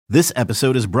This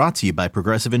episode is brought to you by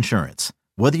Progressive Insurance.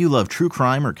 Whether you love true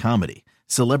crime or comedy,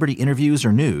 celebrity interviews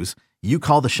or news, you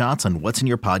call the shots on what's in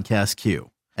your podcast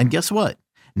queue. And guess what?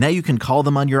 Now you can call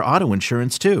them on your auto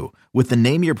insurance too with the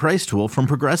Name Your Price tool from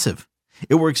Progressive.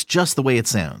 It works just the way it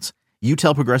sounds. You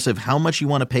tell Progressive how much you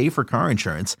want to pay for car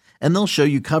insurance, and they'll show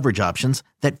you coverage options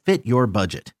that fit your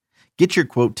budget. Get your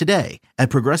quote today at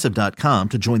Progressive.com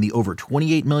to join the over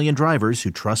 28 million drivers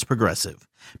who trust Progressive.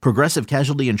 Progressive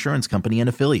Casualty Insurance Company and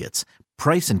Affiliates.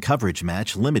 Price and coverage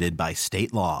match limited by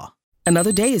state law.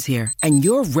 Another day is here, and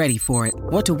you're ready for it.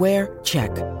 What to wear?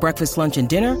 Check. Breakfast, lunch, and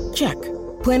dinner? Check.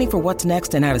 Planning for what's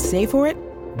next and how to save for it?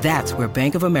 That's where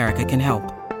Bank of America can help.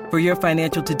 For your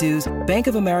financial to-dos, Bank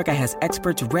of America has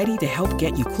experts ready to help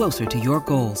get you closer to your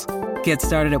goals. Get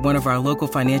started at one of our local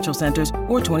financial centers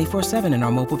or 24/7 in our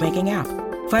mobile banking app.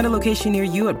 Find a location near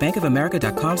you at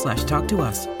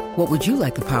bankofamerica.com/talktous. What would you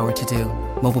like the power to do?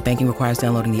 Mobile banking requires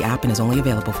downloading the app and is only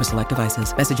available for select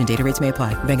devices. Message and data rates may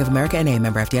apply. Bank of America N.A.,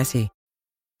 member FDIC.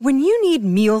 When you need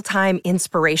mealtime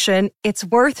inspiration, it's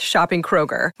worth shopping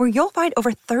Kroger, where you'll find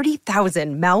over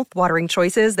 30,000 mouth-watering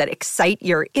choices that excite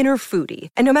your inner foodie.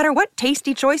 And no matter what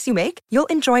tasty choice you make, you'll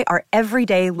enjoy our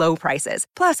everyday low prices,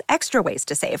 plus extra ways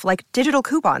to save, like digital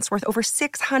coupons worth over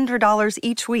 $600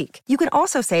 each week. You can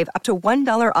also save up to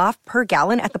 $1 off per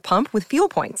gallon at the pump with fuel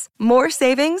points. More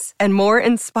savings and more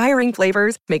inspiring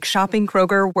flavors make shopping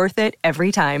Kroger worth it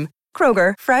every time.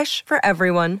 Kroger, fresh for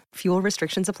everyone. Fuel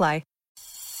restrictions apply.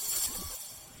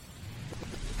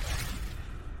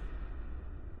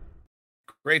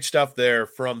 Great stuff there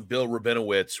from Bill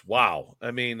Rabinowitz. Wow. I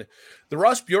mean, the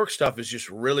Ross Bjork stuff is just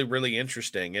really, really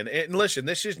interesting. And listen,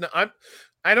 this is not,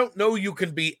 I don't know you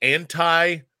can be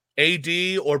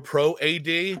anti-AD or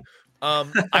pro-AD.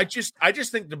 I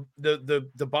just think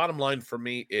the bottom line for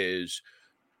me is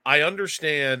I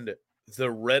understand the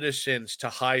reticence to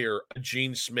hire a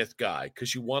Gene Smith guy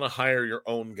because you want to hire your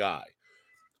own guy.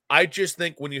 I just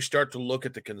think when you start to look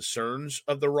at the concerns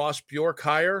of the Ross Bjork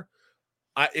hire,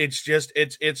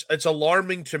 it's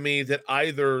alarming to me that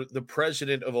either the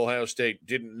president of Ohio State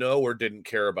didn't know or didn't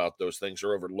care about those things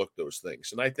or overlooked those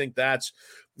things. And I think that's,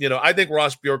 I think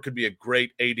Ross Bjork could be a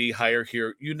great AD hire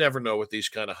here. You never know with these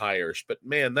kind of hires, but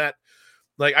man,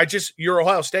 you're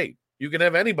Ohio State. You can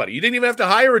have anybody. You didn't even have to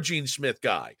hire a Gene Smith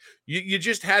guy. You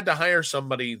just had to hire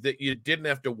somebody that you didn't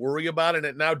have to worry about. And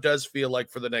it now does feel like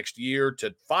for the next year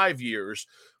to 5 years,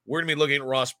 we're going to be looking at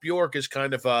Ross Bjork as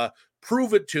kind of a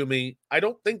prove it to me. I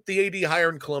don't think the AD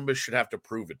hire in Columbus should have to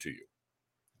prove it to you.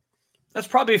 That's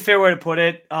probably a fair way to put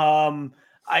it. I'm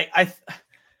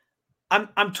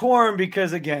torn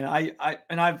because again,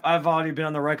 I've already been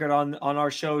on the record on our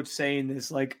show saying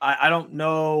this. Like, I don't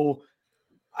know.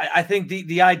 I think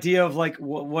the idea of like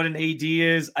what an AD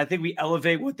is, I think we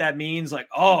elevate what that means. Like,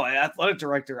 oh, an athletic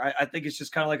director. I think it's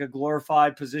just kind of like a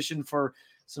glorified position for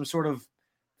some sort of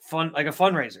fun, like a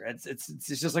fundraiser. It's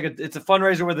just like it's a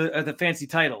fundraiser with a fancy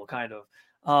title kind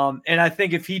of. And I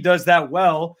think if he does that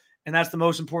well, and that's the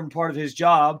most important part of his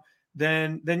job,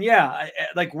 then yeah,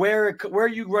 like where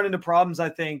you run into problems, I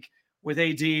think with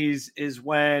ADs is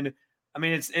when, I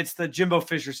mean, it's the Jimbo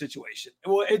Fisher situation.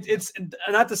 Well, it's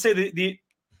not to say the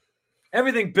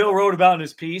everything Bill wrote about in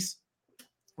his piece,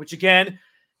 which again,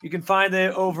 you can find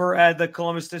it over at the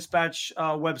Columbus Dispatch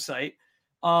website.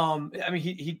 I mean,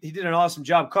 he did an awesome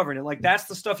job covering it. Like, that's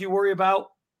the stuff you worry about,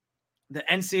 the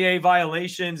NCAA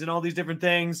violations and all these different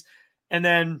things. And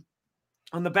then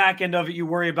on the back end of it, you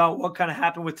worry about what kind of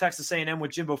happened with Texas A&M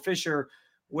with Jimbo Fisher,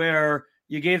 where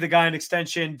you gave the guy an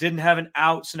extension, didn't have an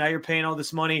out, so now you're paying all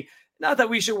this money. Not that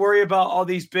we should worry about all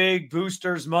these big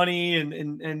boosters' money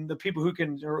and the people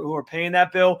who are paying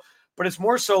that bill, but it's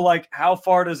more so like, how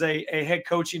far does a head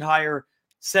coaching hire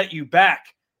set you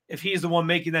back if he's the one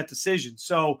making that decision?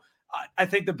 So I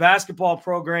think the basketball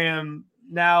program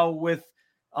now with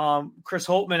Chris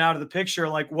Holtmann out of the picture,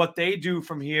 like what they do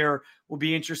from here will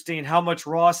be interesting. How much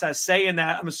Ross has say in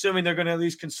that. I'm assuming they're going to at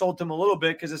least consult him a little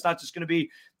bit, because it's not just going to be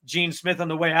Gene Smith on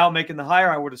the way out making the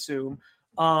hire, I would assume.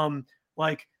 How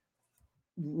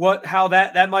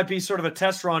that might be sort of a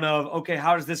test run of, okay,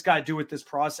 how does this guy do with this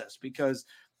process? Because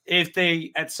if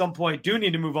they at some point do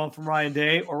need to move on from Ryan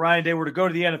Day, or Ryan Day were to go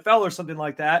to the NFL or something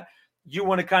like that, you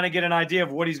want to kind of get an idea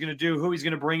of what he's going to do, who he's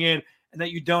going to bring in, and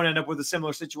that you don't end up with a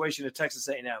similar situation at Texas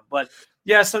A&M. But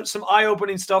yeah, some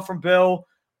eye-opening stuff from Bill,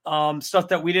 stuff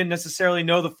that we didn't necessarily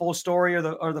know the full story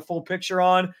or the full picture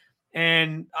on.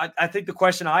 And I think the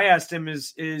question I asked him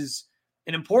is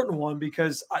an important one,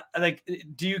 because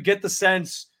do you get the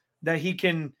sense that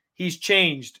he's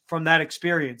changed from that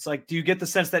experience? Like, do you get the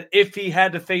sense that if he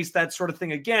had to face that sort of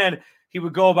thing again, he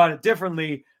would go about it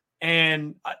differently?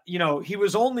 And, he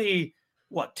was only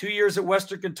 2 years at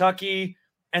Western Kentucky,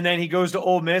 and then he goes to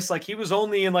Ole Miss. Like, he was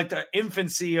only in like the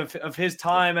infancy of his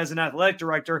time as an athletic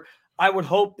director. I would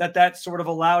hope that sort of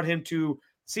allowed him to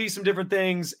see some different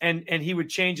things, and he would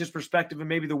change his perspective and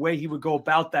maybe the way he would go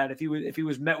about that if he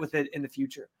was met with it in the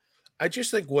future. I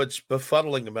just think what's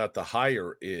befuddling about the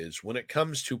hire is when it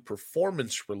comes to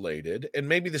performance related, and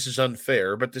maybe this is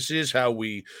unfair, but this is how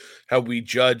we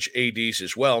judge ADs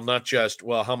as well, not just,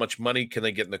 well, how much money can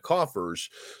they get in the coffers,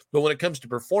 but when it comes to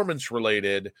performance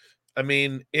related, I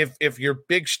mean, if your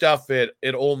big stuff at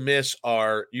Ole Miss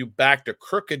are you backed a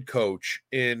crooked coach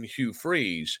in Hugh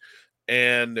Freeze,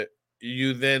 and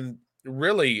you then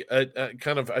really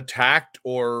kind of attacked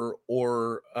or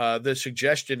the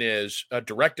suggestion is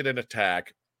directed an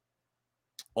attack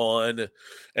on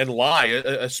and lie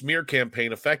a smear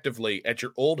campaign effectively at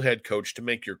your old head coach to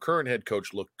make your current head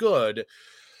coach look good.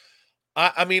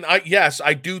 I mean, yes,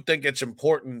 I do think it's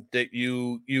important that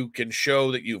you can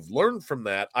show that you've learned from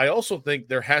that. I also think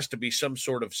there has to be some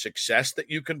sort of success that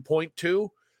you can point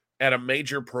to at a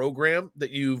major program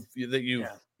that you've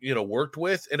worked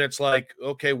with, and it's like,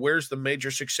 okay, where's the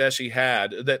major success he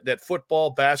had that football,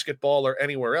 basketball, or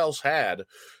anywhere else had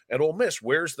at Ole Miss?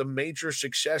 Where's the major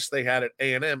success they had at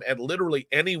A&M at literally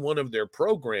any one of their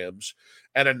programs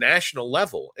at a national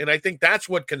level? And I think that's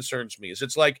what concerns me. Is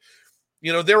it's like,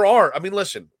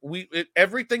 listen,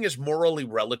 everything is morally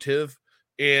relative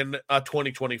in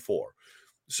 2024.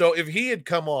 So if he had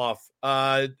come off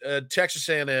Texas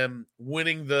A&M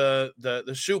winning the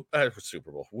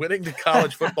Super Bowl, winning the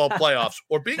college football playoffs,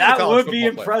 or being that in the college would be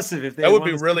impressive. If they that would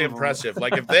be really impressive.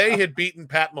 Like if they had beaten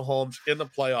Pat Mahomes in the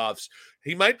playoffs,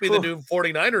 he might be the new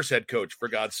 49ers head coach, for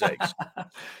God's sakes.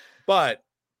 But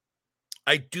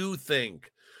I do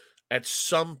think at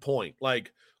some point,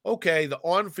 like, okay, the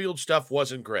on-field stuff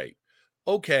wasn't great.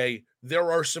 Okay, there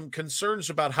are some concerns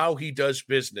about how he does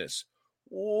business.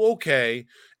 Okay,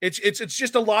 it's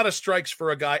just a lot of strikes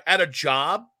for a guy at a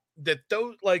job that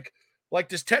those like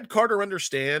does Ted Carter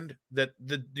understand that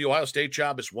the Ohio State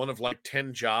job is one of like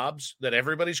 10 jobs that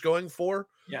everybody's going for?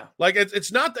 Yeah, like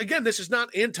it's not, again, this is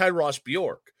not anti-Ross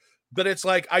Bjork, but it's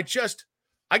like I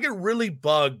get really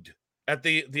bugged at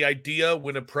the idea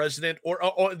when a president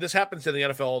or this happens in the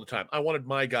NFL all the time. I wanted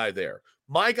my guy there.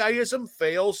 My guyism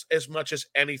fails as much as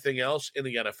anything else in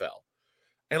the NFL.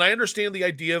 And I understand the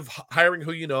idea of hiring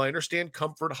who you know. I understand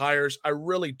comfort hires. I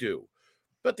really do.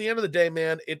 But at the end of the day,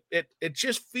 man, it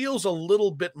just feels a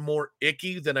little bit more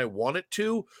icky than I want it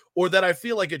to, or that I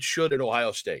feel like it should at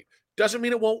Ohio State. Doesn't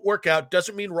mean it won't work out.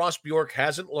 Doesn't mean Ross Bjork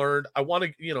hasn't learned. I want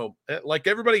to, like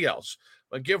everybody else,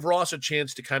 give Ross a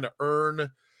chance to kind of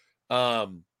earn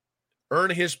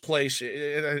his place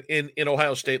in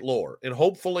Ohio State lore. And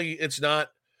hopefully it's not,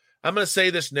 I'm going to say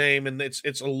this name, and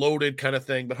it's a loaded kind of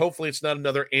thing, but hopefully it's not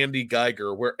another Andy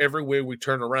Geiger where everywhere we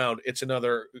turn around, it's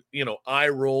another, eye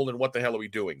roll and what the hell are we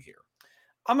doing here?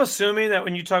 I'm assuming that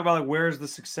when you talk about like where's the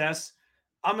success,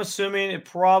 I'm assuming it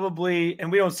probably,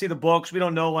 and we don't see the books, we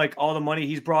don't know like all the money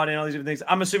he's brought in, all these different things.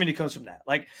 I'm assuming it comes from that.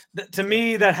 Like to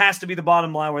me, that has to be the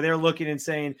bottom line where they're looking and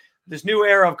saying this new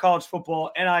era of college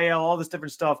football, NIL, all this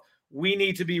different stuff. We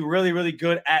need to be really, really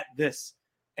good at this.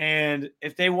 And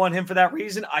if they want him for that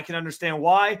reason, I can understand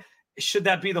why. Should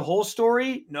that be the whole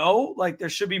story? No. Like there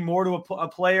should be more to a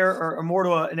player or more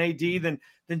to an AD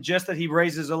than just that he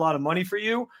raises a lot of money for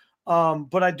you.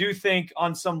 But I do think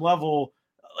on some level,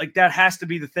 like that has to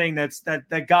be the thing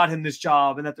that got him this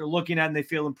job and that they're looking at and they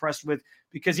feel impressed with.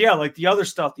 Because like the other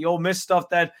stuff, the Ole Miss stuff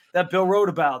that Bill wrote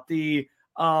about, the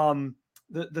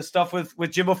stuff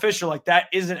with Jimbo Fisher, like that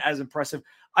isn't as impressive.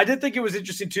 I did think it was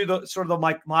interesting too,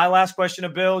 my last question to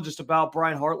Bill, just about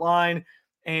Brian Hartline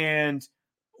and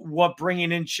what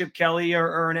bringing in Chip Kelly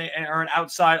or an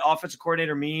outside offensive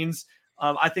coordinator means.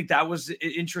 I think that was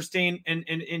interesting and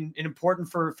important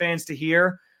for fans to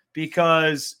hear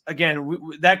because, again,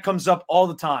 that comes up all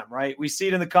the time, right? We see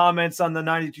it in the comments on the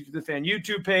 92 The Fan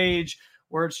YouTube page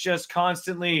where it's just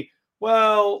constantly,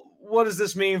 well, what does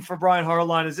this mean for Brian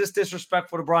Hartline? Is this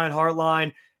disrespectful to Brian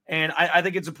Hartline? And I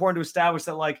think it's important to establish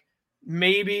that, like,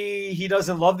 maybe he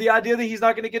doesn't love the idea that he's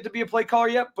not going to get to be a play caller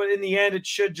yet, but in the end, it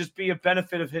should just be a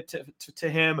benefit of it to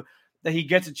him that he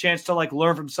gets a chance to like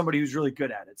learn from somebody who's really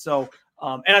good at it. So,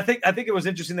 and I think it was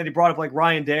interesting that he brought up like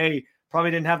Ryan Day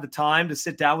probably didn't have the time to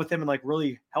sit down with him and like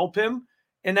really help him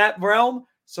in that realm.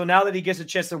 So now that he gets a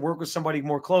chance to work with somebody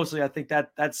more closely, I think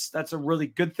that's a really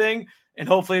good thing. And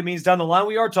hopefully it means down the line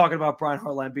we are talking about Brian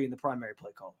Hartline being the primary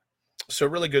play caller. So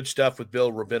really good stuff with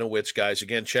Bill Rabinowitz, guys.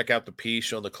 Again, check out the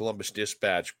piece on the Columbus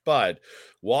Dispatch. But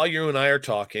while you and I are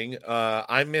talking,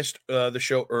 I missed the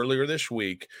show earlier this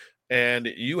week, and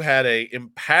you had a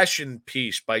impassioned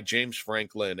piece by James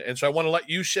Franklin. And so I want to let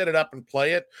you set it up and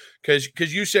play it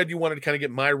because you said you wanted to kind of get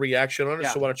my reaction on it. Yeah.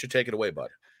 So why don't you take it away, bud?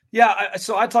 Yeah,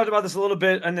 so I talked about this a little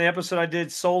bit in the episode I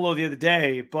did solo the other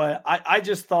day, but I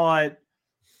just thought,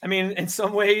 I mean, in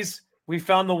some ways, we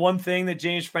found the one thing that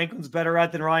James Franklin's better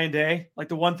at than Ryan Day. Like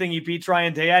the one thing he beats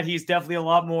Ryan Day at, he's definitely a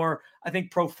lot more, I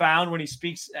think, profound when he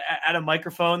speaks at a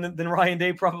microphone than Ryan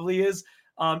Day probably is.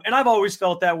 And I've always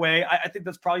felt that way. I think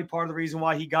that's probably part of the reason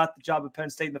why he got the job at Penn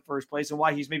State in the first place and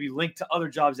why he's maybe linked to other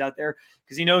jobs out there,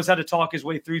 because he knows how to talk his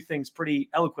way through things pretty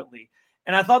eloquently.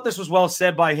 And I thought this was well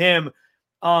said by him.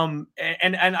 And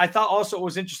I thought also what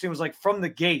was interesting was like from the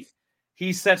gate,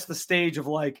 he sets the stage of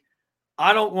like,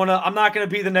 I'm not going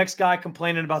to be the next guy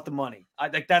complaining about the money.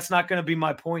 Like that's not going to be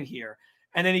my point here.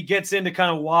 And then he gets into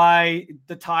kind of why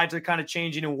the tides are kind of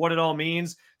changing and what it all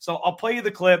means. So I'll play you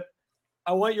the clip.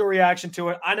 I want your reaction to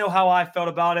it. I know how I felt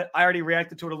about it. I already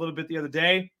reacted to it a little bit the other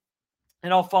day,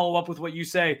 and I'll follow up with what you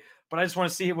say. But I just want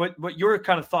to see what your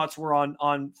kind of thoughts were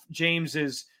on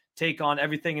James's take on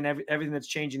everything and everything that's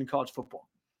changing in college football.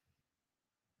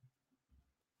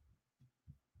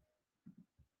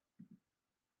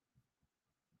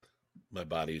 My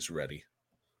body's ready.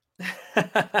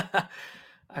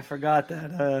 I forgot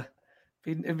that.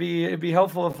 It'd be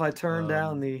helpful if I turned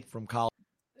down the from college.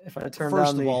 If I turn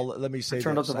First down of the, all, let me say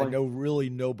this. I know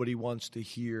really nobody wants to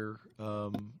hear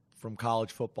from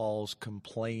college footballs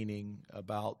complaining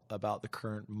about the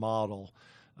current model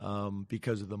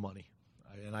because of the money,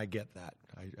 and I get that.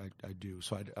 I do.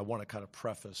 So I want to kind of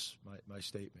preface my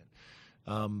statement,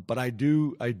 but I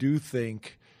do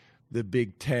think the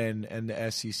Big Ten and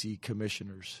the SEC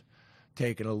commissioners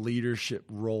taking a leadership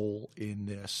role in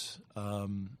this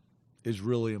is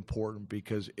really important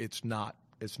because it's not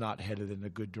headed in a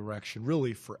good direction,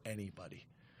 really, for anybody.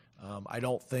 I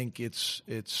don't think it's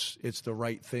the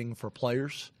right thing for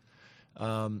players.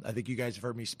 I think you guys have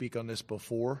heard me speak on this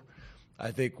before.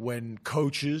 I think when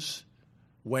coaches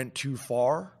went too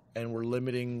far and were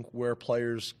limiting where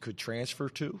players could transfer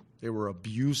to, they were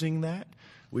abusing that.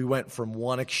 We went from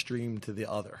one extreme to the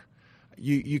other.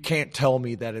 You can't tell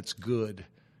me that it's good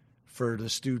for the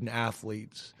student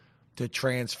athletes to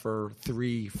transfer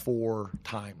 3-4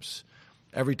 times.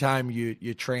 Every time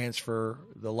you transfer,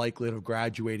 the likelihood of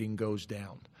graduating goes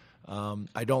down.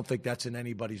 I don't think that's in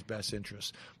anybody's best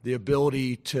interest. The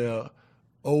ability to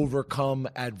overcome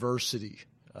adversity,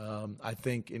 I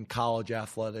think, in college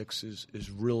athletics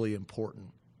is really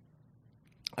important.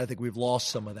 I think we've lost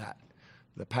some of that,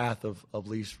 the path of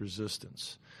least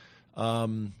resistance.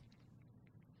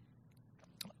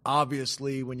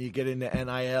 Obviously, when you get into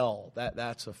NIL,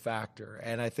 that's a factor.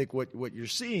 And I think what you're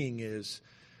seeing is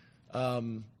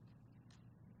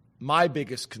my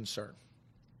biggest concern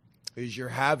is you're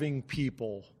having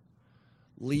people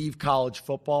leave college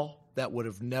football that would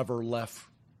have never left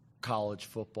college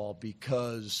football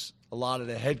because a lot of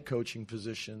the head coaching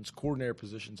positions, coordinator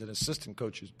positions, and assistant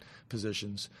coaches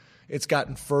positions, it's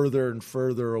gotten further and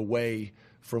further away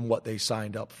from what they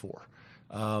signed up for.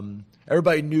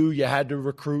 Everybody knew you had to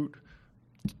recruit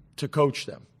to coach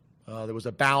them. There was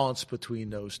a balance between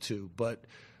those two, but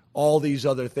all these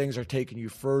other things are taking you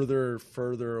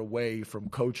further away from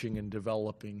coaching and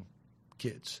developing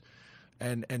kids.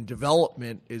 And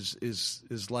development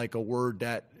is like a word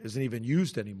that isn't even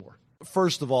used anymore.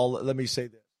 First of all, let me say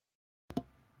this.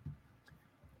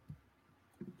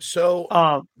 So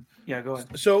yeah, go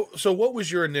ahead. So what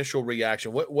was your initial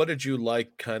reaction? What did you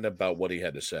like kind of about what he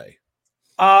had to say?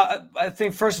 I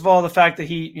think first of all, the fact that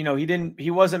he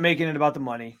wasn't making it about the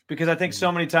money, because I think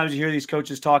so many times you hear these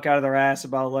coaches talk out of their ass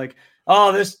about like,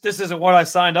 oh, this isn't what I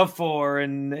signed up for.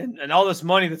 And all this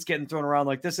money that's getting thrown around,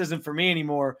 like this isn't for me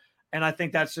anymore. And I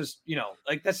think that's just,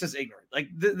 like, that's just ignorant. Like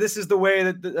this is the way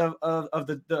that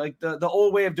the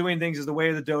old way of doing things is the way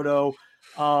of the dodo.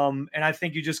 And I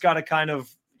think you just got to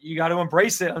you got to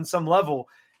embrace it on some level.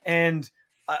 And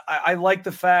I like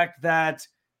the fact that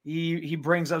he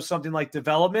brings up something like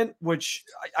development, which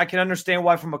I can understand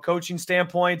why from a coaching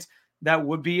standpoint, that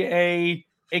would be a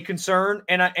concern.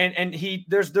 And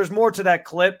there's more to that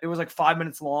clip. It was like 5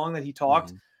 minutes long that he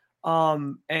talked.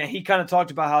 And he kind of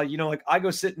talked about how, like I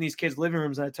go sit in these kids' living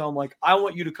rooms and I tell them like, I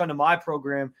want you to come to my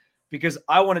program because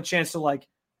I want a chance to like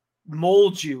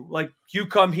mold you. Like you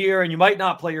come here and you might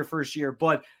not play your first year,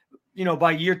 but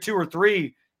by year 2 or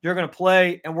 3, you're going to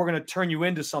play and we're going to turn you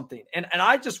into something. And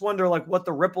I just wonder like what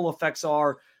the ripple effects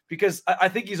are, because I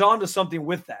think he's on to something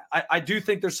with that. I do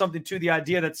think there's something to the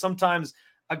idea that sometimes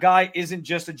a guy isn't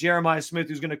just a Jeremiah Smith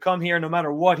who's going to come here no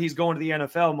matter what, he's going to the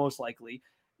NFL most likely.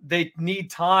 They need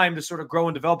time to sort of grow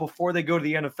and develop before they go to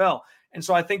the NFL. And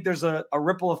so I think there's a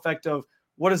ripple effect of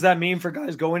what does that mean for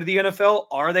guys going to the NFL?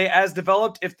 Are they as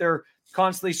developed if they're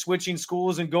constantly switching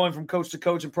schools and going from coach to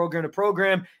coach and program to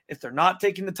program, if they're not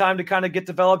taking the time to kind of get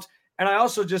developed? And I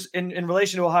also just, in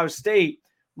relation to Ohio State,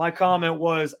 my comment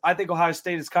was, I think Ohio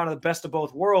State is kind of the best of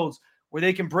both worlds, where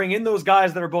they can bring in those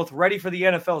guys that are both ready for the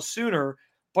NFL sooner,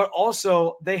 but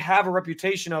also they have a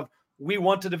reputation of, we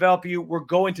want to develop you, we're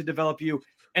going to develop you.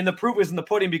 And the proof is in the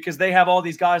pudding, because they have all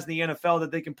these guys in the NFL that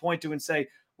they can point to and say,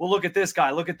 well, look at this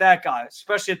guy, look at that guy,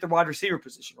 especially at the wide receiver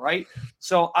position, right?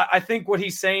 So I think what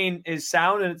he's saying is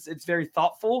sound, and it's very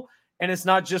thoughtful, and it's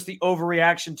not just the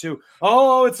overreaction to,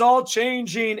 oh, it's all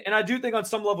changing. And I do think on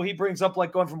some level he brings up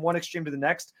like going from one extreme to the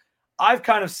next. I've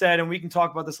kind of said, and we can talk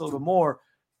about this a little bit more,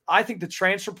 I think the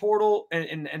transfer portal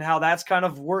and how that's kind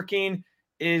of working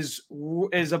is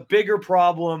a bigger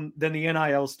problem than the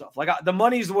NIL stuff. Like the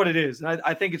money's what it is. And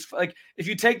I think it's like, if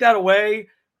you take that away,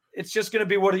 it's just going to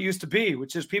be what it used to be,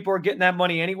 which is people are getting that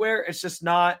money anywhere. It's just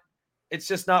not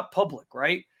public,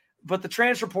 right? But the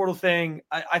transfer portal thing,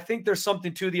 I think there's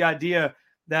something to the idea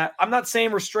that, I'm not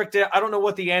saying restrict it. I don't know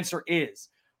what the answer is,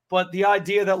 but the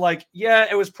idea that like, yeah,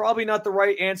 it was probably not the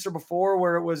right answer before,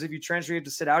 where it was if you transfer, you have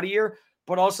to sit out a year,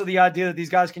 but also the idea that these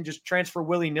guys can just transfer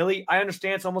willy-nilly. I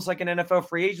understand it's almost like an NFL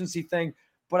free agency thing,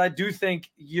 but I do think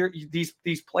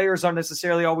these players aren't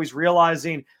necessarily always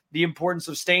realizing the importance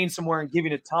of staying somewhere and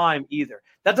giving it time either.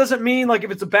 That doesn't mean like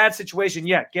if it's a bad situation,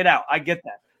 yeah, get out. I get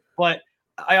that. But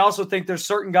I also think there's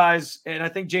certain guys, and I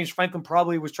think James Franklin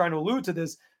probably was trying to allude to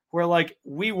this, where like,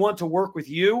 we want to work with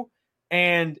you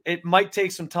and it might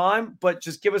take some time, but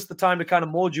just give us the time to kind of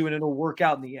mold you and it'll work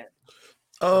out in the end.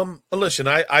 Listen,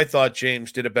 I thought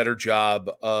James did a better job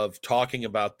of talking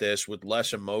about this with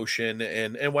less emotion.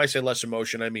 And when I say less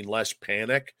emotion, I mean less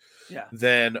panic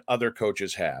than other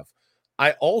coaches have.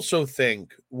 I also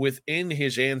think within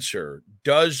his answer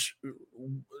does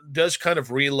kind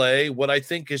of relay what I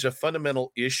think is a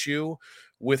fundamental issue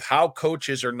with how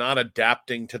coaches are not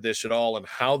adapting to this at all, and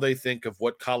how they think of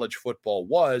what college football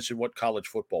was and what college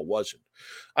football wasn't.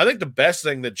 I think the best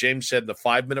thing that James said in the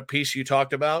 5-minute piece you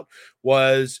talked about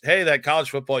was, hey, that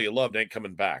college football you loved ain't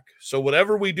coming back. So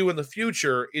whatever we do in the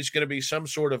future is going to be some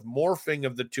sort of morphing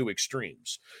of the two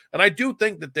extremes. And I do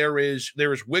think that there is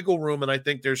wiggle room, and I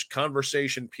think there's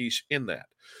conversation piece in that.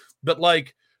 But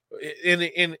like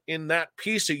in that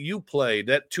piece that you played,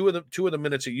 that two of the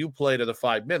minutes that you played of the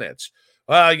 5 minutes,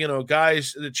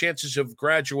 guys, the chances of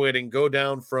graduating go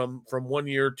down from 1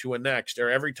 year to a next, or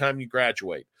every time you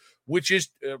graduate, which is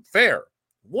fair.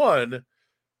 One,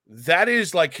 that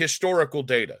is like historical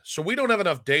data. So we don't have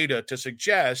enough data to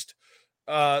suggest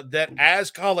that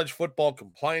as college football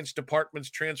compliance departments,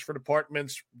 transfer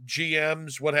departments,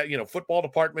 GMs, football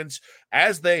departments,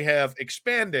 as they have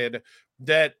expanded,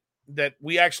 that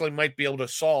we actually might be able to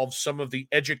solve some of the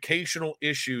educational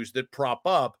issues that prop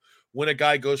up when a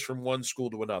guy goes from one school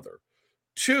to another.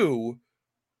 Two,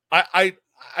 I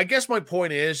guess my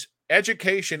point is,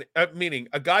 education, meaning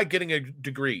a guy getting a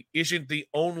degree, isn't the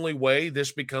only way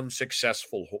this becomes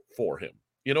successful for him.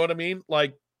 You know what I mean?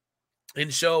 Like,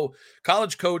 and so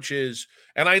college coaches,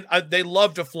 and they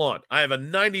love to flaunt, I have a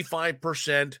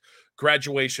 95%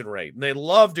 graduation rate, and they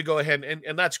love to go ahead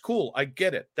and that's cool. I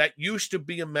get it. That used to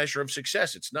be a measure of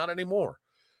success. It's not anymore.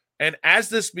 And as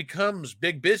this becomes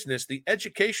big business, the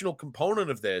educational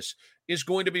component of this is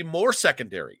going to be more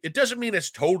secondary. It doesn't mean it's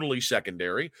totally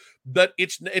secondary, but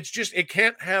it's just, it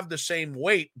can't have the same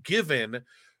weight given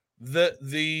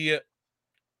the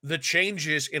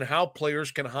changes in how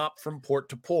players can hop from port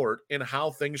to port and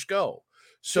how things go.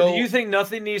 So do you think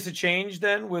nothing needs to change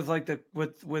then with like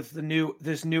with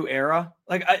this new era?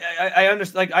 Like I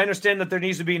understand that there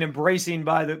needs to be an embracing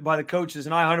by the coaches,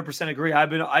 and I 100% agree.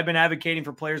 I've been advocating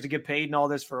for players to get paid and all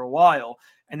this for a while,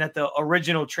 and that the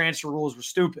original transfer rules were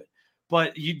stupid.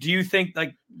 But do you think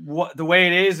like what the way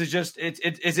it is just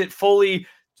is it fully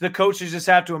the coaches just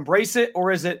have to embrace it,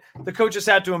 or is it the coaches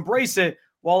have to embrace it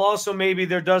while also maybe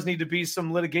there does need to be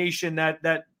some litigation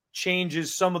that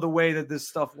changes some of the way that this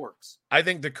stuff works? I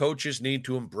think the coaches need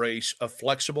to embrace a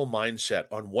flexible mindset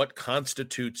on what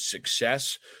constitutes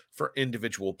success for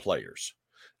individual players.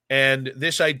 And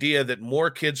this idea that more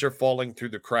kids are falling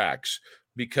through the cracks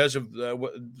because of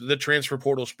the transfer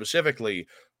portal specifically,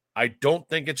 I don't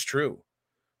think it's true.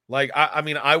 Like, I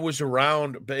mean, I was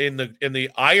around in the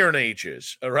Iron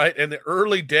Ages, all right, in the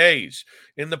early days,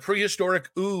 in the prehistoric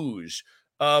ooze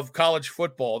of college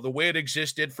football, the way it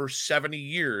existed for 70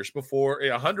 years before,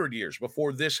 100 years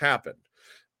before this happened.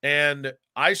 And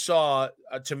I saw,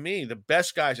 to me, the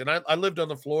best guys, and I lived on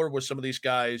the floor with some of these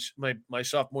guys my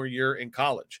sophomore year in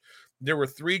college. There were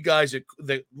 3 guys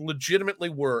that legitimately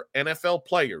were NFL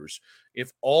players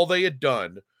if all they had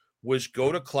done was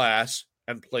go to class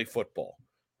and play football,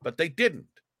 but they didn't.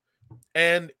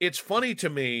 And it's funny to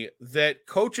me that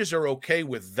coaches are okay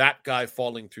with that guy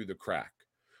falling through the crack.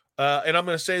 And I'm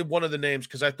going to say one of the names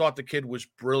because I thought the kid was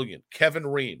brilliant. Kevin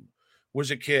Ream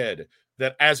was a kid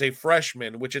that as a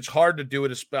freshman, which it's hard to do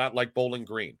at a spot like Bowling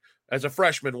Green, as a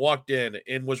freshman walked in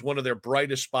and was one of their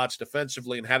brightest spots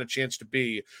defensively and had a chance to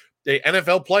be an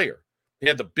NFL player. He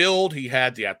had the build, he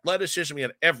had the athleticism, he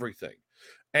had everything.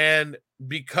 And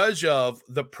because of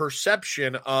the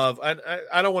perception of, and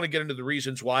I don't want to get into the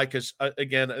reasons why, because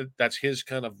again, that's his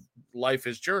kind of life,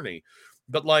 his journey.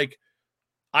 But like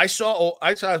I saw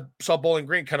Bowling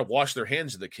Green kind of wash their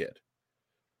hands of the kid.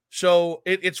 So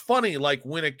it's funny, like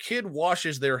when a kid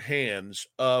washes their hands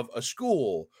of a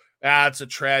school, it's a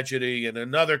tragedy. And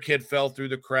another kid fell through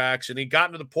the cracks and he got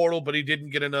into the portal, but he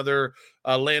didn't get another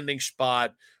landing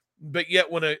spot. But yet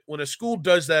when a school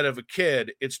does that of a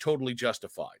kid, it's totally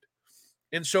justified.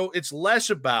 And so it's less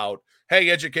about, hey,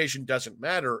 education doesn't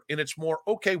matter. And it's more,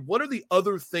 okay, what are the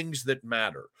other things that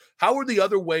matter? How are the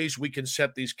other ways we can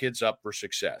set these kids up for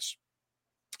success?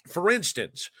 For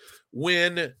instance,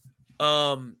 when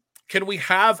can we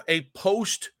have a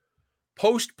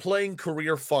post-playing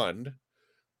career fund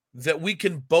that we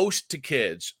can boast to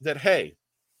kids that, hey,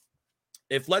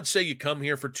 if let's say you come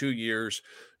here for 2 years,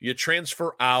 you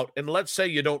transfer out, and let's say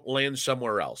you don't land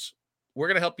somewhere else, we're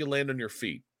going to help you land on your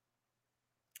feet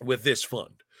with this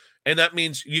fund. And that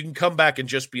means you can come back and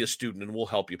just be a student and we'll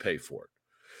help you pay for it.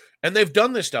 And they've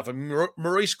done this stuff. I mean,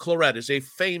 Maurice Claret is a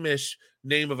famous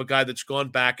name of a guy that's gone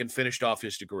back and finished off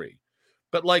his degree.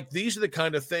 But like, these are the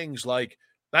kind of things like,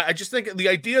 I just think the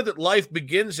idea that life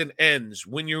begins and ends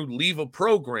when you leave a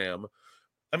program.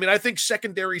 I mean, I think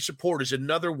secondary support is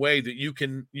another way that you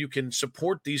can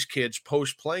support these kids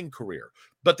post-playing career.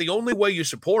 But the only way you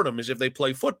support them is if they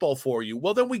play football for you.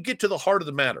 Well, then we get to the heart of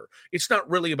the matter. It's not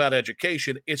really about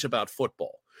education. It's about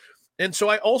football. And so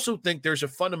I also think there's a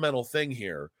fundamental thing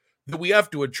here that we have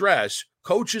to address.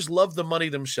 Coaches love the money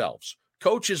themselves.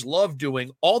 Coaches love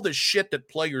doing all the shit that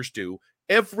players do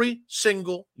every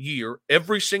single year,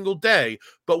 every single day.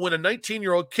 But when a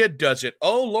 19-year-old kid does it,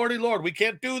 oh, Lordy Lord, we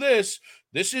can't do this.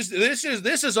 This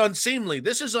is unseemly.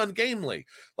 This is ungainly.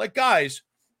 Like, guys,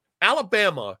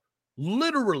 Alabama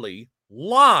literally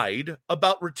lied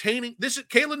about retaining. This is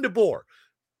Kalen DeBoer.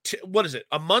 What is it?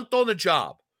 A month on the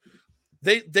job.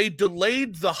 They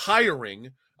delayed the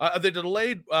hiring. They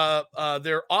delayed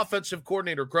their offensive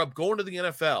coordinator, Grubb, going to the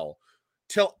NFL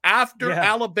till after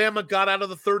Alabama got out of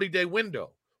the 30-day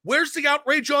window. Where's the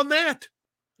outrage on that?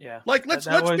 Yeah. Like, let's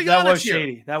be honest here. That was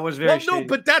shady. Here. That was very shady. No,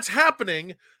 but that's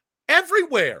happening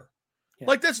everywhere. Yeah.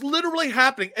 Like, that's literally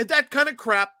happening. And that kind of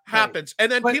crap happens. Right.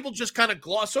 And then people just kind of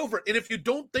gloss over it. And if you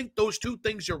don't think those two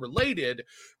things are related,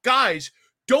 guys,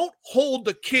 don't hold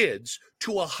the kids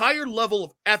to a higher level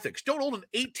of ethics. Don't hold an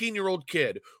 18-year-old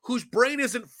kid whose brain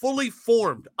isn't fully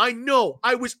formed. I know,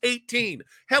 I was 18.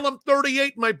 Hell, I'm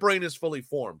 38. My brain is fully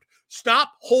formed.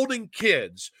 Stop holding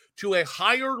kids to a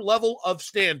higher level of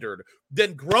standard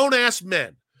than grown-ass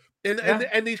men.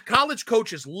 And these college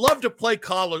coaches love to play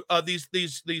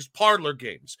these parlor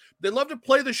games. They love to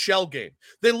play the shell game.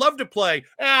 They love to play,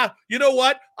 you know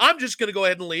what? I'm just going to go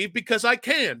ahead and leave because I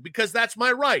can, because that's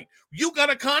my right. You got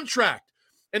a contract.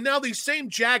 And now these same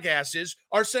jackasses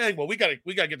are saying, well, we got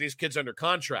to get these kids under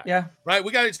contract. Yeah. Right?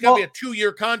 It's got to be a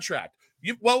 2-year contract.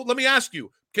 Well, let me ask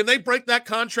you, can they break that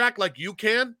contract like you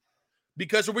can?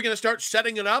 Because are we going to start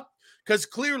setting it up? Because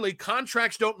clearly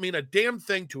contracts don't mean a damn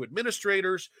thing to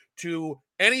administrators, to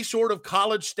any sort of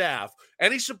college staff,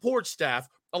 any support staff.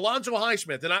 Alonzo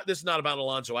Highsmith, and this is not about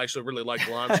Alonzo. I actually really like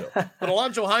Alonzo. But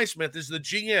Alonzo Highsmith is the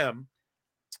GM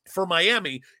for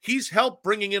Miami. He's helped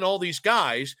bringing in all these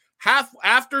guys. Half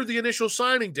after the initial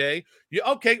signing day,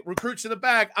 recruits in the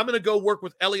bag. I'm going to go work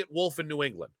with Elliott Wolf in New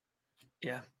England.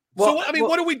 Yeah. Well,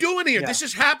 what are we doing here? Yeah. This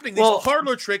is happening. These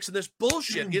parlor tricks and this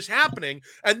bullshit is happening.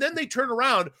 And then they turn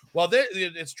around. Well,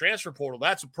 it's transfer portal.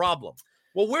 That's a problem.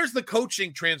 Well, where's the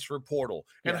coaching transfer portal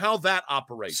and how that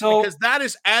operates? Because that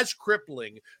is as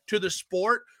crippling to the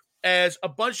sport as a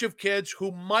bunch of kids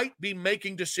who might be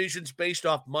making decisions based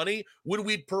off money when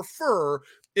we'd prefer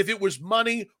if it was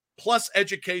money plus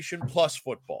education plus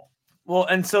football. Well,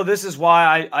 and so this is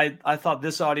why I thought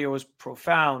this audio was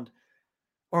profound.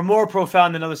 Or more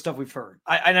profound than other stuff we've heard.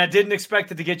 I didn't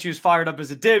expect it to get you as fired up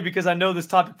as it did, because I know this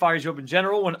topic fires you up in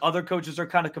general when other coaches are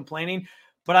kind of complaining.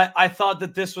 But I thought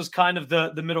that this was kind of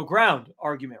the middle ground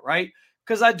argument, right?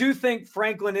 Because I do think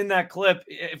Franklin in that clip,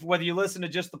 whether you listen to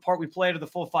just the part we played or the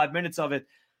full 5 minutes of it,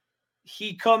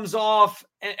 he comes off,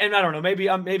 and I don't know,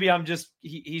 maybe I'm just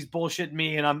he's bullshitting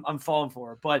me and I'm falling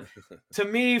for it. But to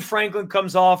me, Franklin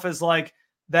comes off as like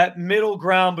that middle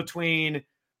ground between,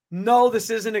 no, this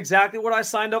isn't exactly what I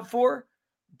signed up for,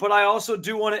 but I also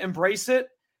do want to embrace it.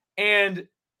 And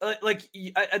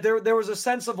there was a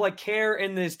sense of like care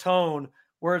in this tone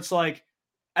where it's like,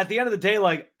 at the end of the day,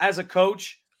 like as a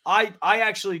coach, I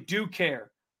actually do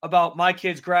care about my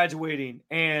kids graduating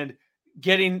and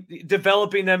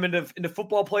developing them into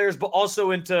football players, but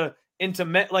also into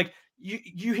like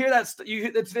you hear that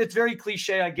it's very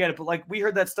cliche. I get it, but like we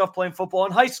heard that stuff playing football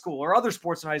in high school or other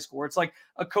sports in high school, where it's like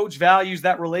a coach values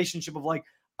that relationship of like,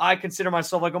 I consider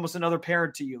myself like almost another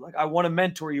parent to you. Like I want to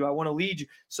mentor you. I want to lead you.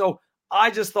 So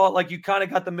I just thought like you kind of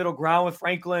got the middle ground with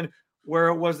Franklin, where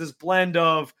it was this blend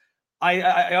of,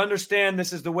 I understand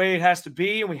this is the way it has to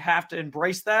be and we have to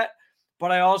embrace that.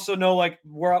 But I also know like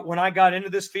when I got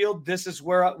into this field, this is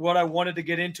what I wanted to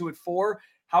get into it for.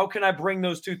 How can I bring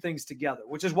those two things together?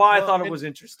 Which is why I thought it was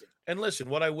interesting. And listen,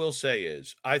 what I will say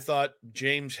is I thought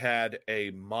James had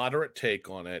a moderate take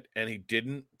on it, and he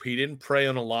didn't prey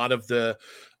on a lot of the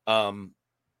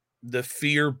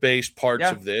fear-based parts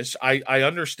of this. I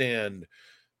understand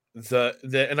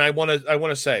and I want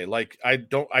to say, like, I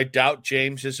doubt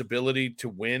James's ability to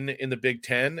win in the Big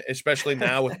Ten, especially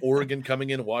now with Oregon coming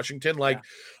in Washington. Like,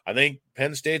 I think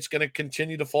Penn State's going to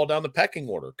continue to fall down the pecking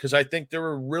order because I think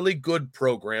they're a really good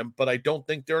program, but I don't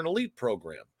think they're an elite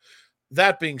program.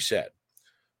 That being said,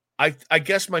 I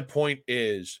guess my point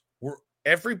is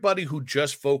everybody who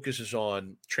just focuses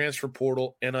on transfer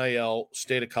portal, NIL,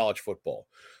 state of college football,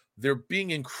 they're being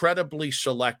incredibly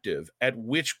selective at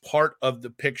which part of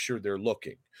the picture they're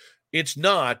looking. It's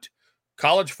not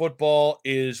college football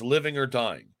is living or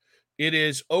dying. It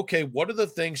is, okay, what are the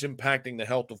things impacting the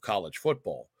health of college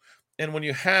football? And when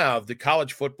you have the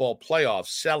college football playoffs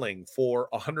selling for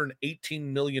 $118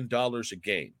 million a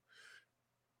game,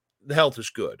 the health is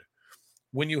good.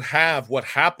 When you have what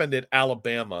happened at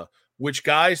Alabama, which,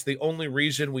 guys, the only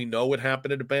reason we know it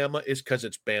happened at Bama is because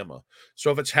it's Bama.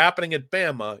 So if it's happening at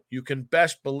Bama, you can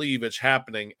best believe it's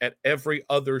happening at every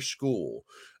other school.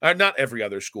 Not every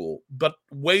other school, but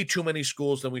way too many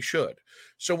schools than we should.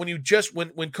 So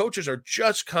when coaches are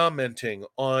just commenting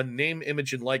on name,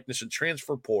 image, and likeness and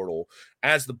transfer portal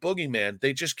as the boogeyman,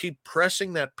 they just keep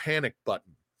pressing that panic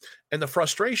button. And the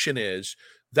frustration is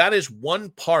that is one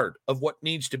part of what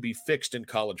needs to be fixed in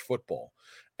college football.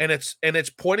 And it's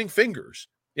pointing fingers.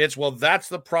 It's, well, that's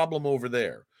the problem over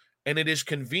there. And it is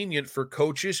convenient for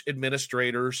coaches,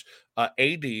 administrators,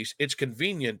 ADs. It's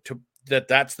convenient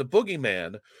that's the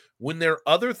boogeyman when there are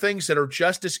other things that are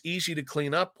just as easy to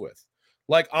clean up with.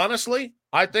 Like, honestly,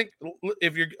 I think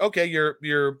if you're okay,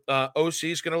 your OC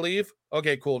is going to leave.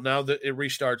 Okay, cool. Now that it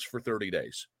restarts for 30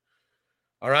 days.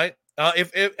 All right.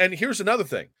 And here's another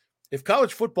thing. If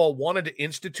college football wanted to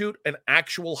institute an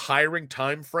actual hiring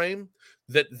time frame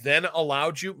that then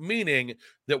allowed you, meaning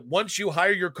that once you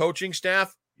hire your coaching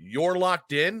staff, you're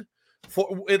locked in,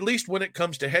 for at least when it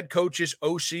comes to head coaches,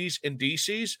 OCs, and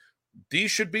DCs,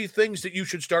 these should be things that you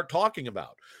should start talking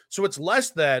about. So it's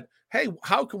less that, hey,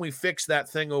 how can we fix that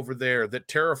thing over there that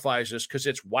terrifies us because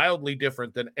it's wildly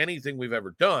different than anything we've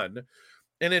ever done?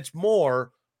 And it's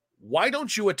more, why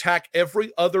don't you attack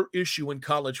every other issue in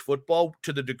college football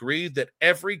to the degree that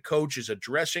every coach is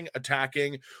addressing,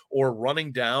 attacking, or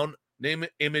running down name,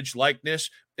 image, likeness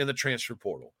in the transfer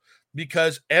portal?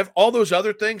 Because all those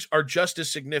other things are just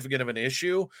as significant of an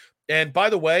issue. And by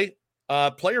the way,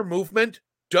 player movement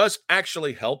does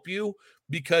actually help you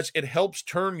because it helps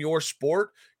turn your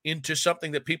sport into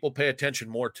something that people pay attention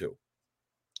more to.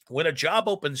 When a job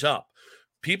opens up,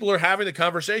 people are having the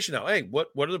conversation now. Hey, what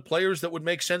are the players that would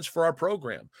make sense for our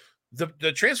program?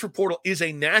 The transfer portal is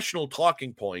a national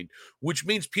talking point, which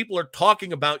means people are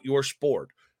talking about your sport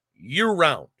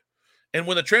year-round. And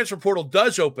when the transfer portal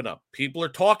does open up, people are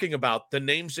talking about the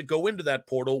names that go into that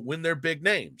portal when they're big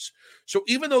names. So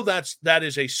even though that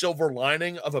is a silver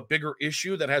lining of a bigger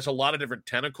issue that has a lot of different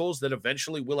tentacles that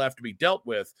eventually will have to be dealt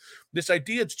with, this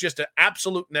idea it's just an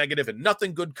absolute negative and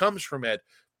nothing good comes from it.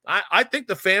 I think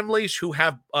the families who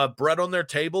have bread on their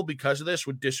table because of this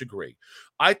would disagree.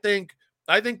 I think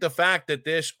the fact that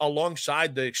this,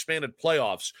 alongside the expanded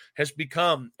playoffs, has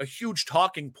become a huge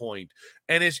talking point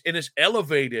and is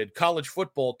elevated college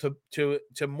football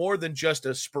to more than just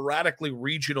a sporadically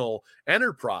regional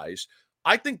enterprise.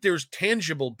 I think there's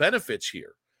tangible benefits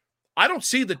here. I don't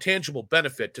see the tangible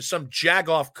benefit to some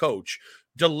jagoff coach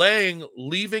delaying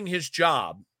leaving his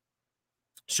job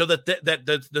so that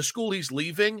the school he's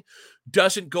leaving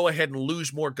doesn't go ahead and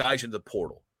lose more guys in the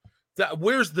portal.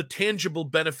 Where's the tangible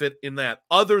benefit in that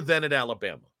other than at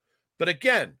Alabama? But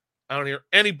again, I don't hear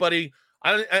anybody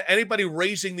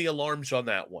raising the alarms on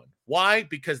that one. Why?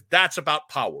 Because that's about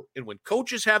power. And when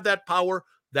coaches have that power,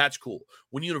 that's cool.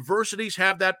 When universities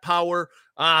have that power,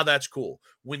 that's cool.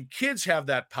 When kids have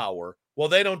that power, well,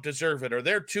 they don't deserve it, or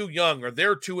they're too young, or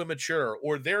they're too immature,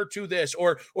 or they're too this,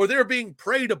 or they're being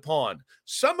preyed upon,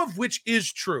 some of which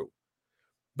is true.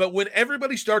 But when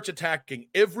everybody starts attacking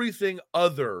everything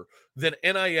other than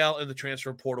NIL and the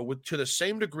transfer portal to the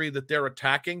same degree that they're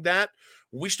attacking that,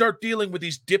 we start dealing with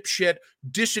these dipshit,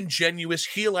 disingenuous,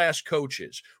 heel-ass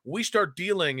coaches. We start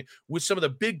dealing with some of the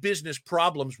big business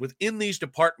problems within these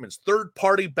departments,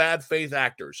 third-party bad faith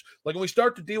actors. Like when we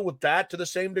start to deal with that to the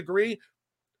same degree,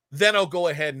 then I'll go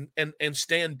ahead and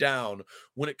stand down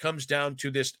when it comes down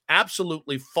to this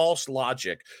absolutely false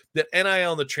logic that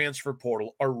NIL and the transfer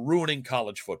portal are ruining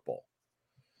college football.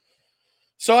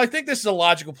 So I think this is a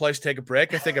logical place to take a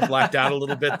break. I think I blacked out a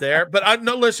little bit there. But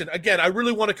listen, again, I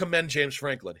really want to commend James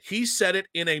Franklin. He said it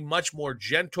in a much more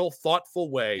gentle,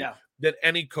 thoughtful way than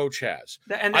any coach has.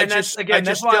 And that's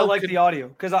why I like the audio,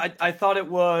 because I thought it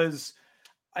was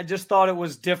 – I just thought it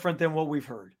was different than what we've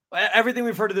heard. Everything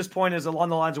we've heard to this point is along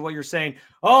the lines of what you're saying.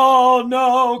 Oh,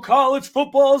 no, college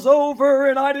football's over,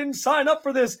 and I didn't sign up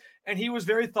for this. And he was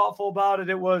very thoughtful about it.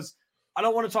 It was, I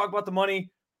don't want to talk about the money.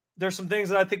 There's some things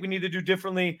that I think we need to do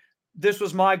differently. This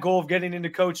was my goal of getting into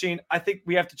coaching. I think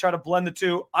we have to try to blend the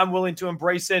two. I'm willing to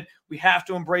embrace it. We have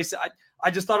to embrace it. I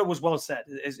just thought it was well said.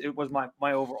 It was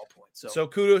my overall point. So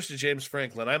kudos to James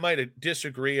Franklin. I might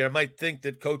disagree. I might think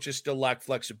that coaches still lack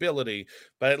flexibility,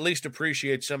 but at least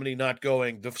appreciate somebody not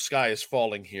going, the sky is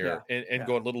falling here, and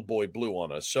going little boy blue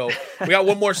on us. So we got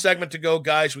one more segment to go,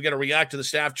 guys. We got to react to the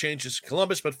staff changes in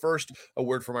Columbus, but first, a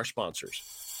word from our sponsors.